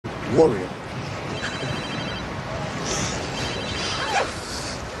warrior.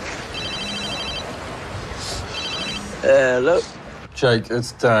 Hello? Jake,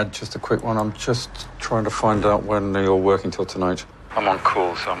 it's Dad. Just a quick one. I'm just trying to find out when you're working till tonight. I'm on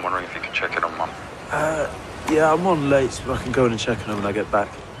call, so I'm wondering if you can check in on Mum. Yeah, I'm on late, but I can go in and check on her when I get back.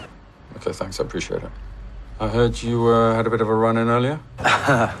 Okay, thanks. I appreciate it. I heard you had a bit of a run-in earlier?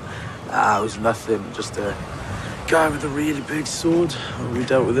 It was nothing. Just a guy with a really big sword. We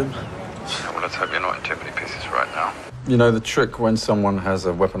dealt with him. Yeah, well, let's hope you're not in too many pieces right now. You know, the trick when someone has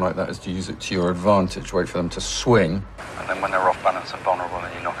a weapon like that is to use it to your advantage. Wait for them to swing, and then when they're off balance and vulnerable,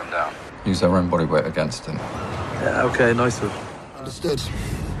 then you knock them down. Use their own body weight against them. Yeah, okay, nice one. Understood.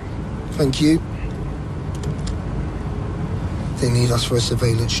 Thank you. They need us for a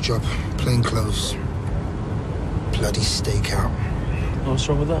surveillance job. Plain clothes. Bloody stakeout. What's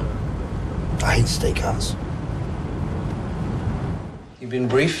wrong with that? I hate stakeouts. You been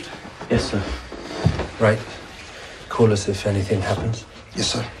briefed? Yes, sir. Right. Call us if anything happens.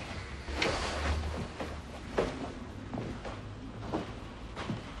 Yes, sir.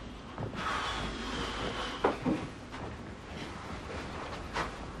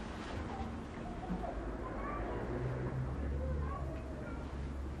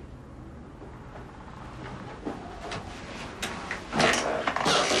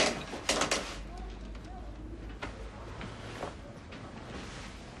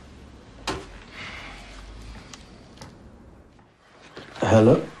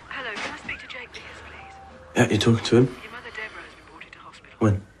 Hello? Hello, can I speak to Jake Beers, please? Yeah, you talking to him? Your mother Deborah has been brought into hospital.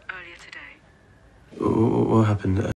 When? Earlier today. What happened?